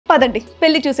పదండి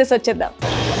పెళ్లి చూసేసి వచ్చేద్దాం.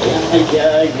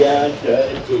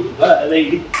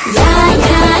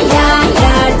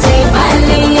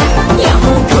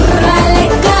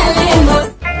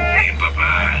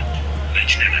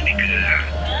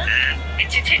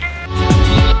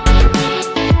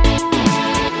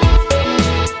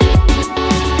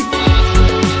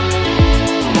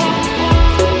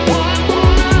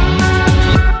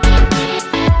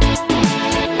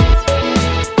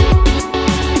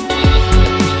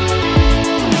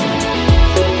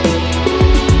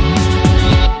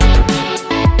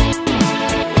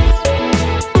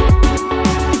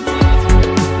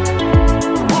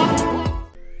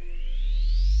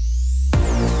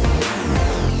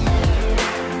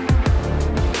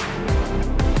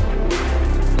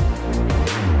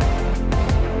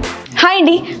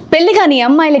 పెళ్లి కాని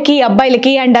అమ్మాయిలకి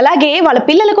అబ్బాయిలకి అండ్ అలాగే వాళ్ళ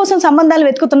పిల్లల కోసం సంబంధాలు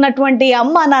వెతుకుతున్నటువంటి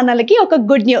అమ్మా నాన్నలకి ఒక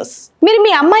గుడ్ న్యూస్. మీరు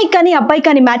మీ అమ్మాయికి కానీ అబ్బాయి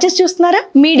కానీ మ్యాచెస్ చూస్తున్నారా?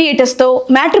 మీడియేటర్స్ తో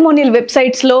మ్యాట్రిమోనియల్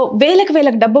వెబ్సైట్స్ లో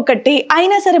వేలకు డబ్బు కట్టి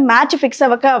అయినా సరే మ్యాచ్ ఫిక్స్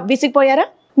అవ్వక విసిగిపోయారా?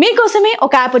 మీకోసమే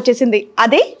ఒక యాప్ వచ్చేసింది,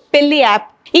 అదే పెళ్లి యాప్.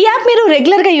 ఈ యాప్ మీరు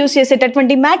రెగ్యులర్ గా యూజ్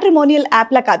చేసేటటువంటి మ్యాట్రిమోనియల్ యాప్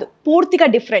లా కాదు, పూర్తిగా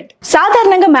డిఫరెంట్.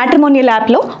 సాధారణంగా మ్యాట్రిమోనియల్ యాప్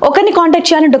లో ఒకరిని కాంటాక్ట్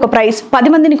చేయాలంటే ఒక ప్రైస్, 10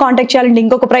 మందిని కాంటాక్ట్ చేయాలంటే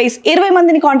ఇంకొక ప్రైస్, 20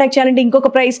 మందిని కాంటాక్ట్ చేయాలంటే ఇంకొక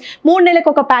ప్రైస్, 3 నెలలకు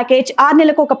ఒక ప్యాకేజ్, 6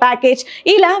 నెలలకు ఒక ప్యాకేజ్,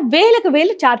 ఇలా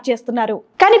వేలు చార్జ్ చేస్తున్నారు.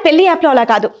 కానీ పెళ్లి యాప్ లో అలా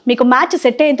కాదు. మీకు మ్యాచ్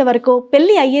సెట్ అయ్యేంత వరకు,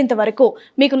 పెళ్లి అయ్యేంత వరకు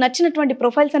మీకు నచ్చినటువంటి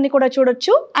ప్రొఫైల్స్ అన్ని కూడా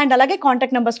చూడొచ్చు అండ్ అలాగే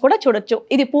కాంటాక్ట్ నెంబర్స్ కూడా చూడొచ్చు.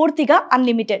 ఇది పూర్తిగా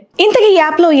అన్లిమిటెడ్. ఇంతకీ ఈ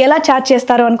యాప్ లో ఎలా చార్జ్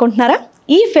చేస్తారో అనుకుంటున్నారా?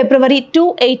 ఈ ఫిబ్రవరి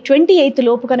 28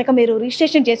 లోపు కనుక మీరు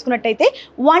రిజిస్ట్రేషన్ చేసుకున్నట్టయితే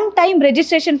 1 time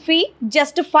registration fee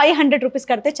just 500 rupees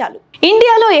కడితే చాలు.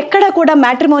 ఇండియాలో ఎక్కడ కూడా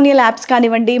మ్యాట్రిమోనియల్ యాప్స్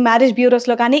కానివ్వండి, మ్యారేజ్ బ్యూరోస్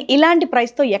లో కానీ ఇలాంటి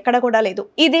ప్రైస్ తో ఎక్కడ కూడా లేదు.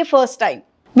 ఇదే ఫస్ట్ టైం.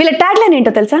 వీళ్ళ ట్యాగ్ లైన్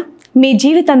ఏంటో తెలుసా? మీ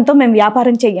జీవితంతో మేము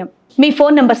వ్యాపారం చెయ్యం. మీ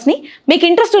ఫోన్ నెంబర్స్ ని మీకు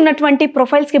ఇంట్రెస్ట్ ఉన్నటువంటి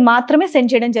ప్రొఫైల్స్ కి మాత్రమే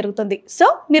సెండ్ చేయడం జరుగుతుంది. సో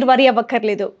మీరు వరి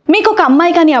అవ్వక్కర్లేదు. మీకు ఒక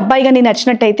అమ్మాయి కానీ అబ్బాయి కానీ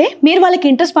నచ్చినట్టయితే, మీరు వాళ్ళకి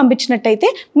ఇంట్రెస్ట్ పంపించినట్టయితే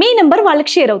మీ నెంబర్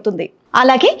వాళ్ళకి షేర్ అవుతుంది.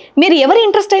 అలాగే మీరు ఎవరి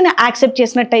ఇంట్రెస్ట్ అయినా యాక్సెప్ట్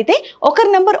చేసినట్టయితే ఒకరి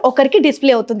నెంబర్ ఒకరికి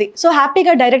డిస్ప్లే అవుతుంది. సో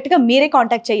హ్యాపీగా డైరెక్ట్ గా మీరే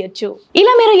కాంటాక్ట్ చేయొచ్చు.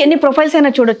 ఇలా మీరు ఎన్ని ప్రొఫైల్స్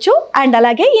అయినా చూడొచ్చు అండ్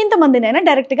అలాగే ఎంతమందినైనా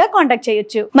డైరెక్ట్ గా కాంటాక్ట్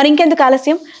చేయొచ్చు. మరి ఇంకెందుకు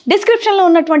ఆలస్యం, డిస్క్రిప్షన్ లో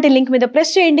ఉన్నటువంటి లింక్ మీద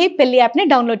ప్రెస్ చేయండి, పెళ్లి యాప్ ని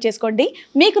డౌన్లోడ్ చేసుకోండి,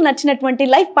 మీకు నచ్చినటువంటి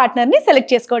లైఫ్ పార్ట్నర్ ని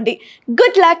సెలెక్ట్ చేసుకోండి.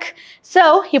 Good luck. సో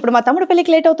ఇప్పుడు మా తమ్ముడు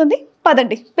పెళ్లికి లేట్ అవుతుంది,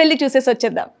 పదండి పెళ్లి చూసేసి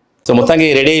వచ్చేద్దాం. సో మొత్తానికి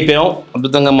రెడీ అయిపోయాం,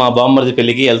 అద్భుతంగా మా బామ్మర్ది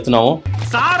పెళ్లికి వెళ్తున్నాము.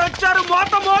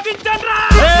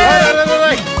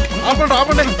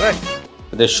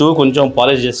 అదే షూ కొంచెం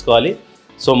పాలిష్ చేసుకోవాలి.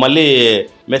 సో మళ్ళీ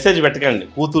మెసేజ్ పెట్టకండి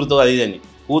కూతురుతో అది అని,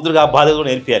 కూతురుగా బాధ కూడా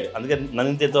నేర్పియాలి. అందుకే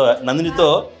నందినితో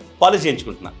పాలిష్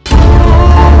చేయించుకుంటున్నా.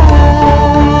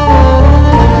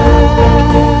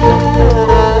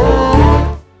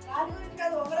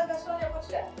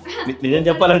 నిజం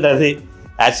చెప్పాలంటే అది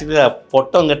యాక్చువల్గా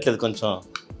పొట్ట వంగట్లేదు కొంచెం.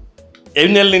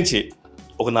 8 నెలల నుంచి,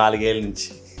 ఒక 4 ఏళ్ళ నుంచి.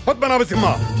 పద్మనాభ సింహ,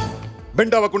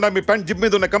 బెండ్ అవ్వకుండా మీ ప్యాంట్ జిప్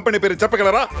మీద ఉన్న కంపెనీ పేరు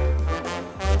చెప్పగలరా?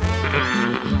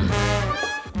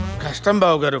 కష్టం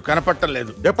బాబు గారు,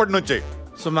 కనపట్టలేదు. ఎప్పటి నుంచి?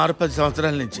 సుమారు 10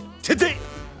 సంవత్సరాల నుంచి.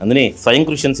 అందుని స్వయం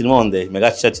కృషి అనే సినిమా ఉంది,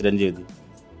 మెగాస్టార్ చిరంజీవిది,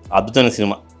 అద్భుతమైన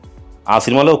సినిమా. ఆ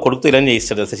సినిమాలో కొడుకుతో ఇలా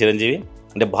చేయిస్తాడు తెలుసా చిరంజీవి,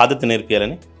 అంటే బాధ్యత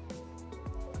నేర్పియాలని.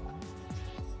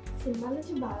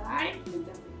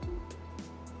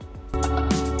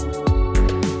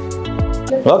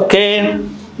 ఓకే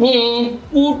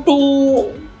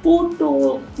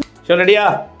రెడీయా?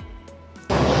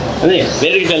 అదే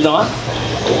వేరేకి వెళ్దామా?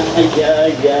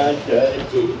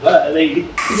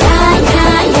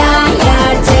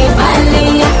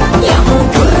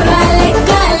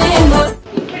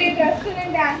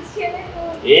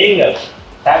 ఏం కాదు,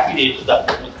 హ్యాపీ చేస్తా.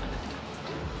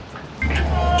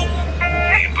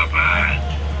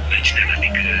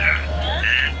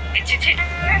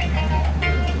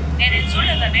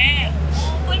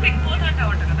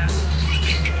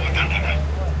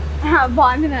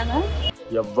 బాగుంది నాన్న.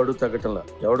 ఎవ్వడు తగ్గటంలా,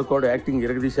 ఎవడు కూడా యాక్టింగ్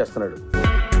ఇరగదీసేస్తున్నాడు.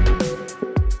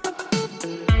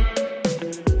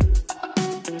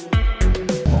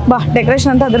 బా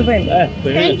డెకరేషన్ అంతా అదిరిపోయింది.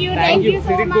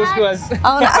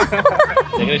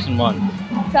 డెకరేషన్ బాగుంది,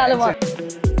 చాలా బాగుంది.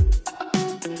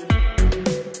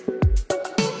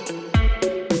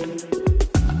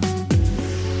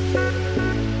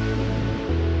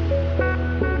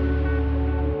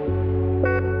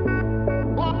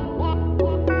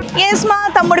 మా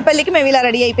తమ్ముడి పెళ్ళికి మేము ఇలా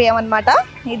రెడీ అయిపోయామన్నమాట.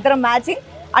 ఇద్దరం మ్యాచింగ్,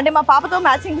 అంటే మా పాపతో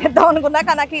మ్యాచింగ్ చేద్దాం అనుకున్నా,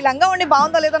 కానీ నాకు ఈ లంగా ఉండి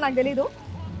బాగుందో లేదో నాకు తెలీదు.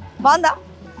 బాగుందా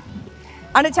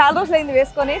అంటే చాలా రోజులు అయింది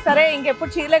వేసుకొని, సరే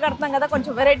ఇంకెప్పుడు చీరలే కడుతున్నాం కదా,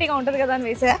 కొంచెం వెరైటీగా ఉంటుంది కదా అని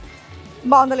వేసా.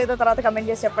 బాగుందో లేదో తర్వాత కమెంట్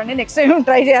చేసి చెప్పండి, నెక్స్ట్ టైం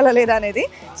ట్రై చేయాలా లేదా అనేది.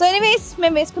 సో ఎనీవేస్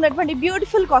మేము వేసుకున్నటువంటి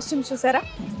బ్యూటిఫుల్ కాస్ట్యూమ్స్ చూసారా,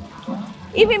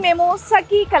 ఇవి మేము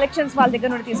సఖీ కలెక్షన్స్ వాళ్ళ దగ్గర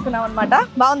నుండి తీసుకున్నాం అనమాట.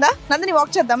 బాగుందా నందిని,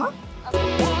 వాక్ చేద్దామా?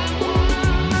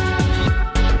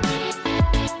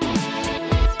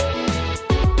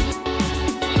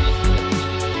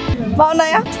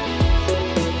 బాగున్నాయా?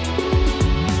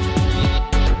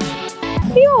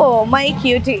 అయ్యో మై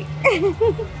క్యూటీ.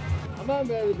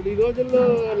 ఈ రోజుల్లో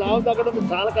లావు తగ్గడం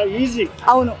చాలా ఈజీ.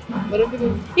 అవును,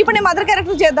 ఇప్పుడు నేను మదర్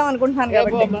క్యారెక్టర్ చేద్దాం అనుకుంటున్నాను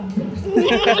కాబట్టి.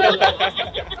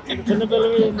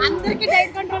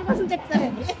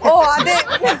 ఓ అదే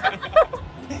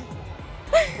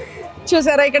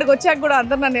చూసారా, ఇక్కడికి వచ్చాక కూడా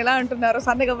అందరు నన్ను ఎలా అంటున్నారు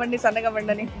సన్నగవ్వండి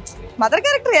సన్నగవ్వండి అని. మదర్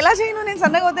క్యారెక్టర్ ఎలా చేయను నేను?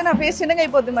 సన్నగా పోతే నా ఫేస్ చిన్నగా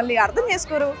అయిపోద్ది, మళ్ళీ అర్థం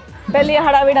చేసుకోరు. పెళ్లి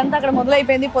హడావిడంతా అక్కడ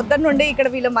మొదలైపోయింది. పొద్దున్న నుండి ఇక్కడ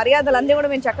వీళ్ళ మర్యాదలు అన్నీ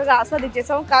కూడా మేము చక్కగా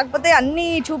ఆస్వాదించేసాం. కాకపోతే అన్నీ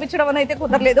చూపించడం అని అయితే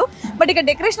కుదరలేదు. బట్ ఇక్కడ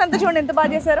డెకరేషన్ అంతా చూడండి ఎంత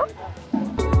బాగా చేశారు.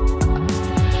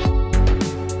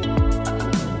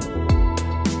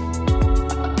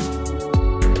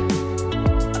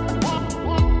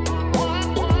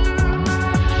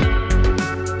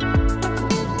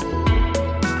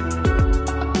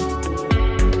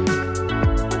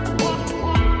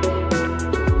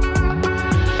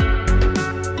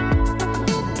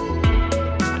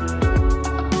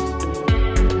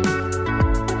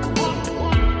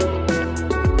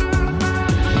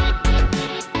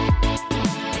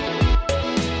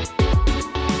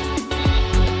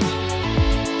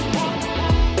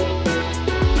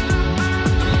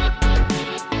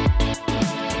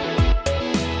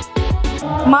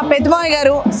 మా పెద్దమావయ్య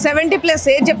గారు 70+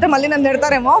 ఏజ్ చెప్తే మళ్ళీ నన్ను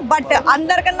తిడతారేమో, బట్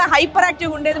అందరికన్నా హైపర్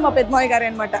యాక్టివ్ ఉండేది మా పెద్దమావయ్య గారే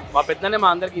అనమాట. మా పెద్దనే మా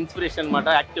అందరికి ఇన్స్పిరేషన్ అన్నమాట,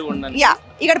 యాక్టివ్ ఉండాలి. యా,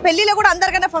 ఇక్కడ పెళ్లిలో కూడా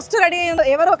అందరికన్నా ఫస్ట్ రెడీ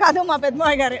ఎవరో కాదు మా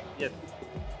పెద్దమావయ్య గారే.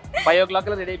 5 o'clock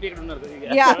రెడీ అయిపోయి ఇక్కడ ఉన్నారు.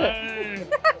 యా,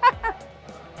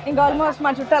 ఇంకా ఆల్మోస్ట్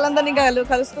మా చుట్టాలందరినీ ఇంకా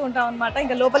కలుస్తూ ఉంటాం అనమాట.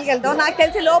 ఇంకా లోపలికి వెళ్తాం. నాకు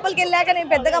తెలిసి లోపలికి వెళ్ళాక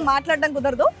నేను పెద్దగా మాట్లాడడం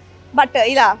కుదరదు, బట్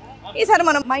ఇలా ఈసారి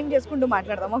మనం మైండ్ చేసుకుంటూ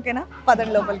మాట్లాడదాం. ఓకేనా?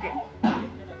 పదండి లోపలికి.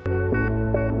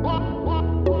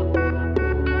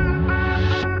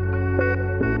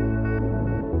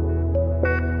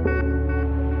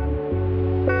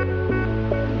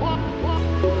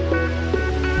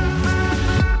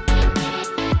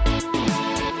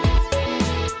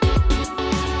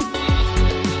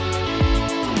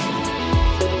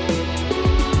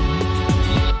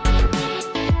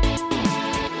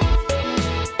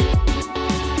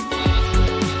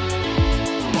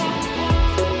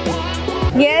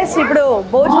 ఎస్, ఇప్పుడు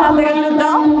భోజనాల దగ్గర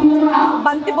చూద్దాం.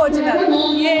 బంతి భోజనాలు.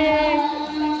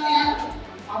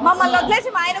 మమ్మల్ని వదిలేసి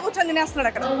మా ఆయన కూర్చొని తినేస్తున్నాడు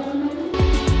అక్కడ.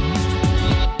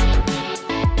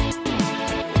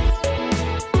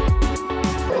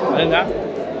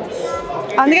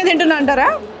 అందుకే తింటున్నా అంటారా?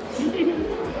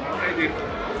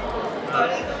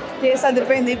 చేసి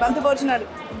అదిరిపోయింది. బంతి భోజనాలు.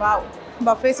 వావ్,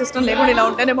 బఫే సిస్టమ్ లేకుండా ఇలా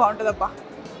ఉంటేనే బాగుంటుందప్ప.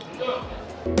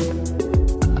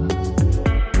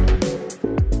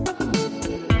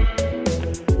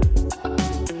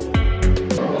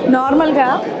 నార్మల్గా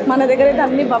మన దగ్గర అయితే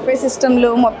అన్ని బఫే సిస్టమ్లు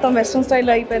మొత్తం వెస్ట్రన్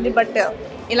స్టైల్లో అయిపోయింది. బట్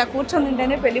ఇలా కూర్చొని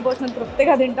తింటేనే పెళ్లి భోజనం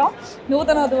తృప్తిగా తింటాం.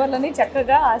 నూతన వధువులని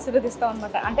చక్కగా ఆశీర్వదిస్తాం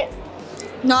అనమాట. అంటే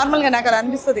నార్మల్గా నాకు అలా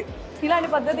అనిపిస్తుంది. ఇలాంటి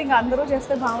పద్ధతి ఇంకా అందరూ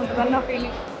చేస్తే బాగుంటుందని నా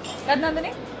ఫీలింగ్.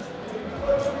 కదండి.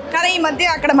 కానీ ఈ మధ్య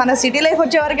అక్కడ మన సిటీ లైఫ్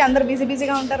వచ్చేవారికి అందరూ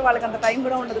బిజీగా ఉంటారు. వాళ్ళకి అంత టైం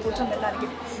కూడా ఉండదు కూర్చొని తినడానికి.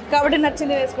 కాబట్టి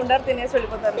నచ్చింది వేసుకుంటారు, తినేసి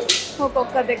వెళ్ళిపోతారు.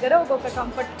 ఒక్కొక్క దగ్గర ఒక్కొక్క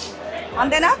కంఫర్ట్.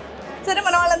 అంతేనా? సరే,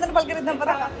 మన వాళ్ళందరూ పలకరిద్దాం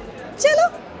పదా. చలో.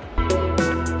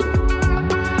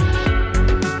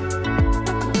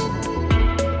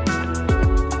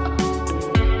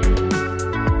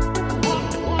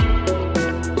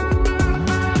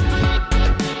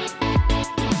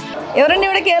 ఎవరండి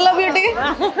ఇవిడ కేరళ బ్యూటీ?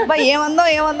 బా ఏమందో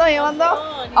ఏమందో ఏమందో.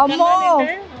 అమ్మో,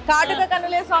 కాటుక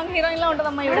కన్నులే సాంగ్ హీరోయిన్ లా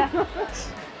ఉంటదమ్మా ఇవిడ.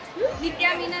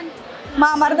 మా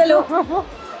మరదలు,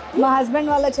 మా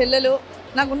హస్బెండ్ వాళ్ళ చెల్లెలు.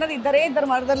 నాకున్నది ఇద్దరు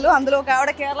మరదళ్ళు. అందులో ఒక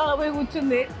ఆవిడ కేరళలో పోయి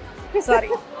కూర్చుంది. సారీ,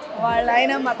 వాళ్ళ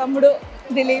ఆయన మా తమ్ముడు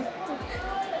దిలీప్.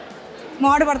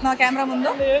 మోడ పడుతున్నా కెమెరా ముందు.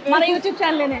 మన యూట్యూబ్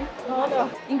ఛానల్నే.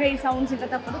 ఇంకా ఈ సౌండ్స్ ఇంకా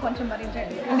తప్పదు, కొంచెం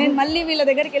భరించండి. నేను మళ్ళీ వీళ్ళ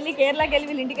దగ్గరికి వెళ్ళి కేరళకి వెళ్ళి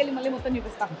వీళ్ళ ఇంటికి వెళ్ళి మళ్ళీ మొత్తం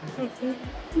చూపిస్తాను.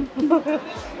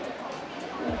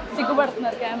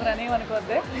 సిగ్గుపడుతున్నారు కెమెరాని,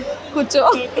 ఏమనుకోవద్దు. కూర్చో.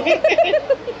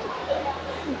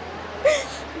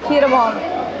 చీర బాగుంది,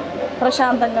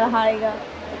 ప్రశాంతంగా హాయిగా,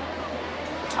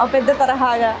 ఆ పెద్ద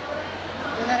తరహాగా.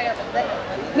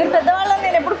 మీరు పెద్దవాళ్ళని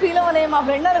నేను ఎప్పుడు ఫీల్ అవ్వనే, మా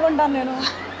ఫ్రెండ్ అనుకుంటాను నేను.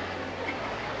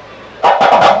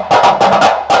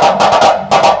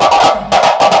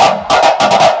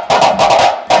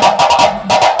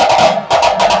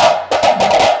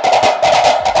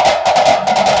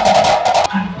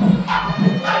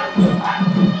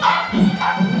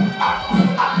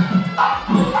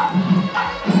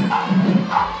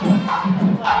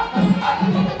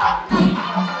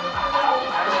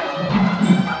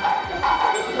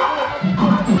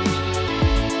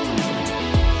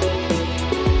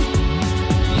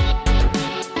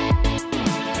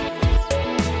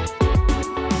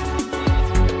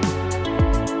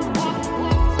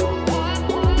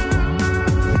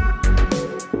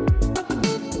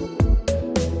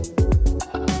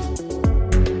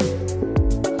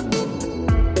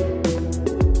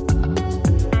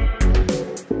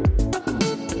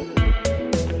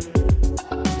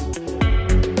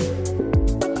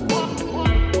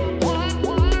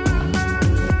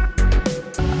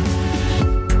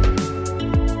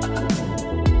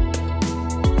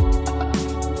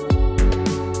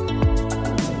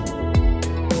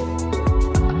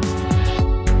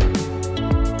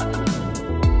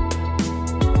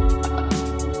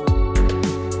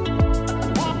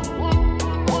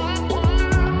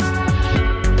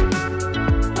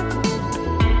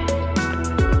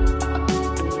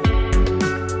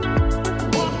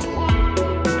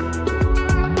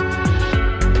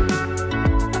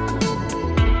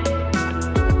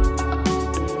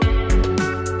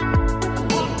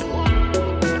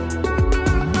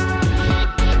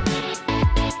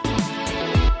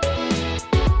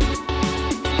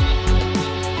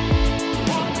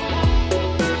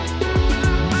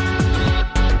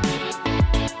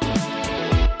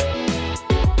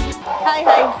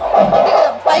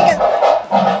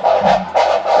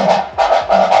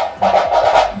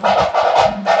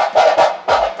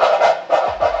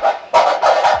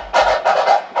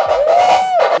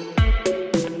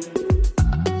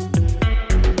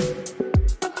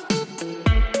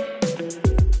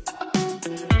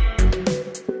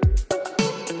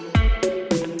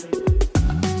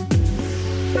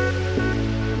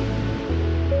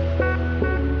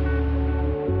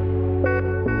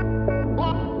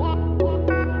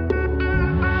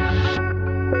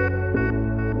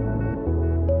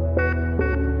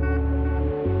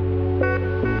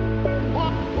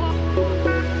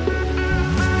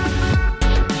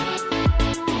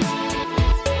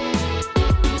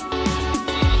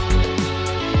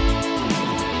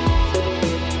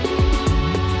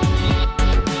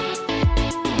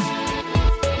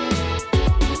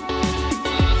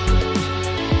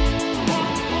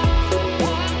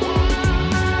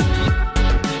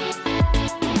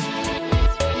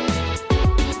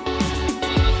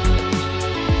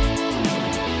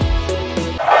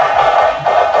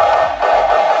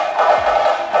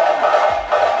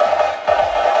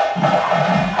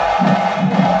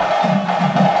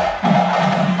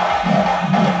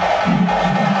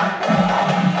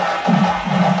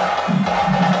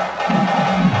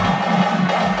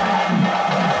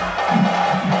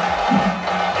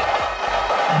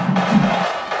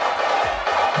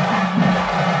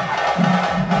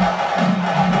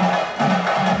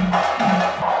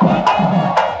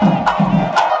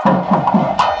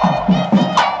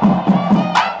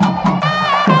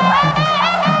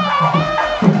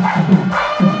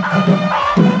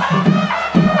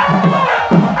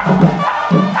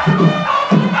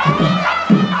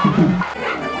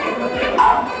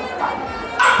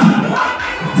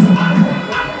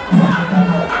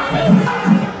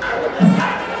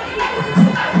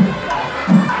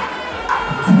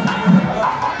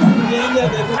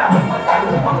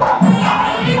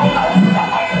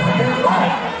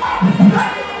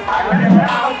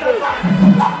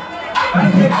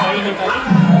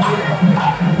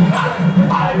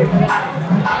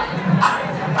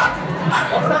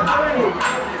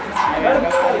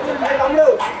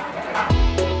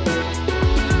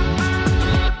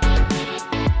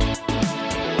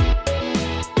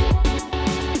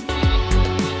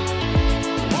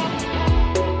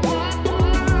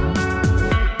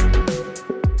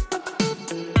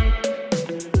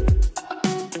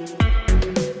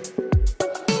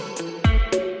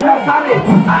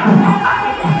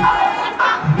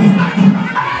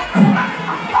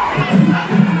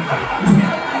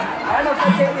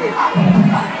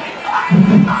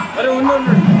 అరే ఉండు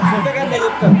ఇంతకన్నా నేను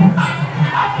చెప్తాను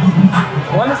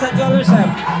ఓన్లీ సచివాలయం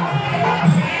సార్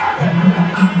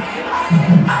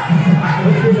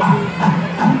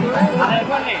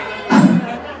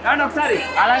రండి ఒకసారి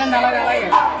అలాగే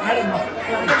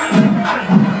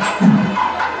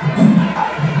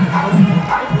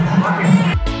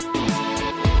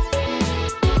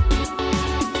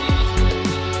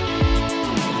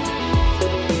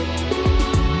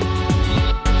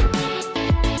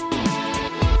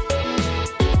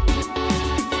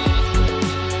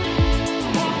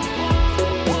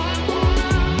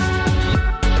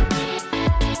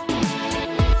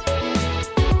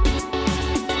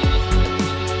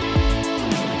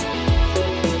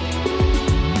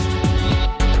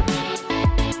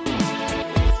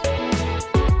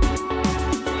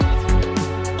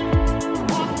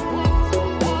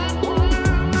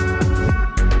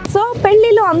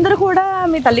పెళ్ళిలో అందరూ కూడా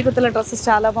మీ తల్లి కూతుల డ్రెస్సెస్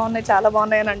చాలా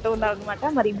బాగున్నాయి అని అంటూ ఉన్నారు అనమాట.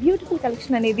 మరి బ్యూటిఫుల్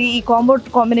కలెక్షన్ అనేది ఈ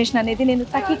కాంబినేషన్ అనేది నేను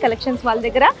సఖీ కలెక్షన్స్ వాళ్ళ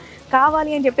దగ్గర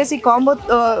కావాలి అని చెప్పేసి ఈ కాంబో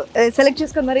సెలెక్ట్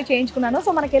చేసుకుని మరీ చేయించుకున్నాను.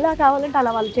 సో మనకి ఎలా కావాలంటే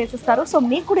అలా వాళ్ళు చేసిస్తారు. సో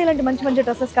మీకు కూడా ఇలాంటి మంచి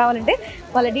డ్రెస్సెస్ కావాలంటే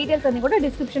వాళ్ళ డీటెయిల్స్ అన్ని కూడా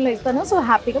డిస్క్రిప్షన్లో ఇస్తాను. సో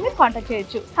హ్యాపీగా మీరు కాంటాక్ట్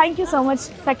చేయొచ్చు. Thank you so much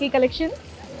Sakhi collection.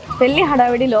 పెళ్ళి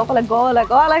హడావిడి లోపల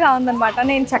గోలగా ఉందన్నమాట.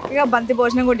 నేను చక్కగా బంతి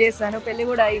భోజనం కూడా చేశాను. పెళ్ళి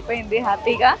కూడా అయిపోయింది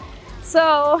హ్యాపీగా. సో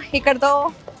ఇక్కడతో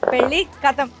పెళ్ళి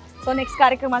కథం. సో నెక్స్ట్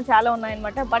కార్యక్రమాలు చాలా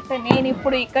ఉన్నాయన్నమాట. బట్ నేను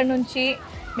ఇప్పుడు ఇక్కడ నుంచి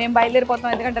మేము బయలుదేరిపోతాం.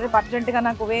 ఎందుకంటే రేపు అర్జెంటుగా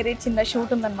నాకు వేరే చిన్న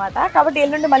షూట్ ఉందన్నమాట. కాబట్టి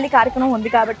ఎల్లుండి మళ్ళీ కార్యక్రమం ఉంది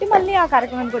కాబట్టి మళ్ళీ ఆ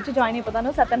కార్యక్రమానికి వచ్చి జాయిన్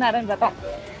అయిపోతాను. సత్యనారాయణ వ్రతం.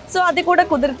 సో అది కూడా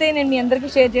కుదిరితే నేను మీ అందరికీ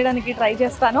షేర్ చేయడానికి ట్రై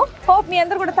చేస్తాను. హోప్ మీ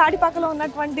అందరూ కూడా తాటిపాకలో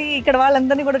ఉన్నటువంటి ఇక్కడ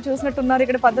వాళ్ళందరినీ కూడా చూసినట్టున్నారు,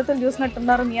 ఇక్కడ పద్ధతులు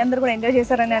చూసినట్టున్నారు, మీ అందరూ కూడా ఎంజాయ్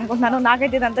చేశారని అనుకుంటున్నాను.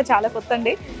 నాకైతే ఇదంతా చాలా కొత్త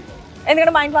అండి.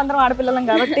 ఎందుకంటే మా ఇంట్లో అందరం ఆడపిల్లలం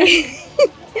కాబట్టి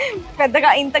పెద్దగా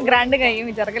ఇంత గ్రాండ్గా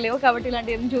ఏమి జరగలేవు. కాబట్టి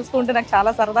ఇలాంటివన్నీ చూసుకుంటే నాకు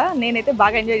చాలా సరదా. నేనైతే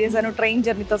బాగా ఎంజాయ్ చేశాను ట్రైన్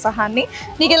జర్నీతో సహా.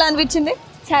 నీకు ఎలా అనిపించింది?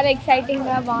 చాలా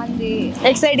ఎక్సైటింగ్గా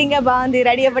బాగుంది.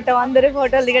 రెడీ అవ్వటం, అందరూ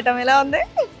ఫోటోలు దిగటం ఎలా ఉంది?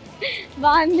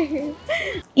 బాగుంది.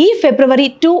 ఈ ఫిబ్రవరి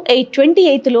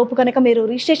 28 లోపు కనుక మీరు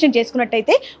రిజిస్ట్రేషన్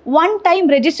చేసుకున్నట్టయితే 1 time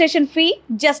registration fee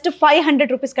just 500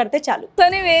 rupees కడితే చాలు. సో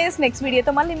ఎనీవేస్ నెక్స్ట్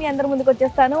వీడియోతో మళ్ళీ మీ అందరి ముందుకు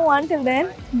వచ్చేస్తాను. Until then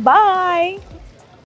bye.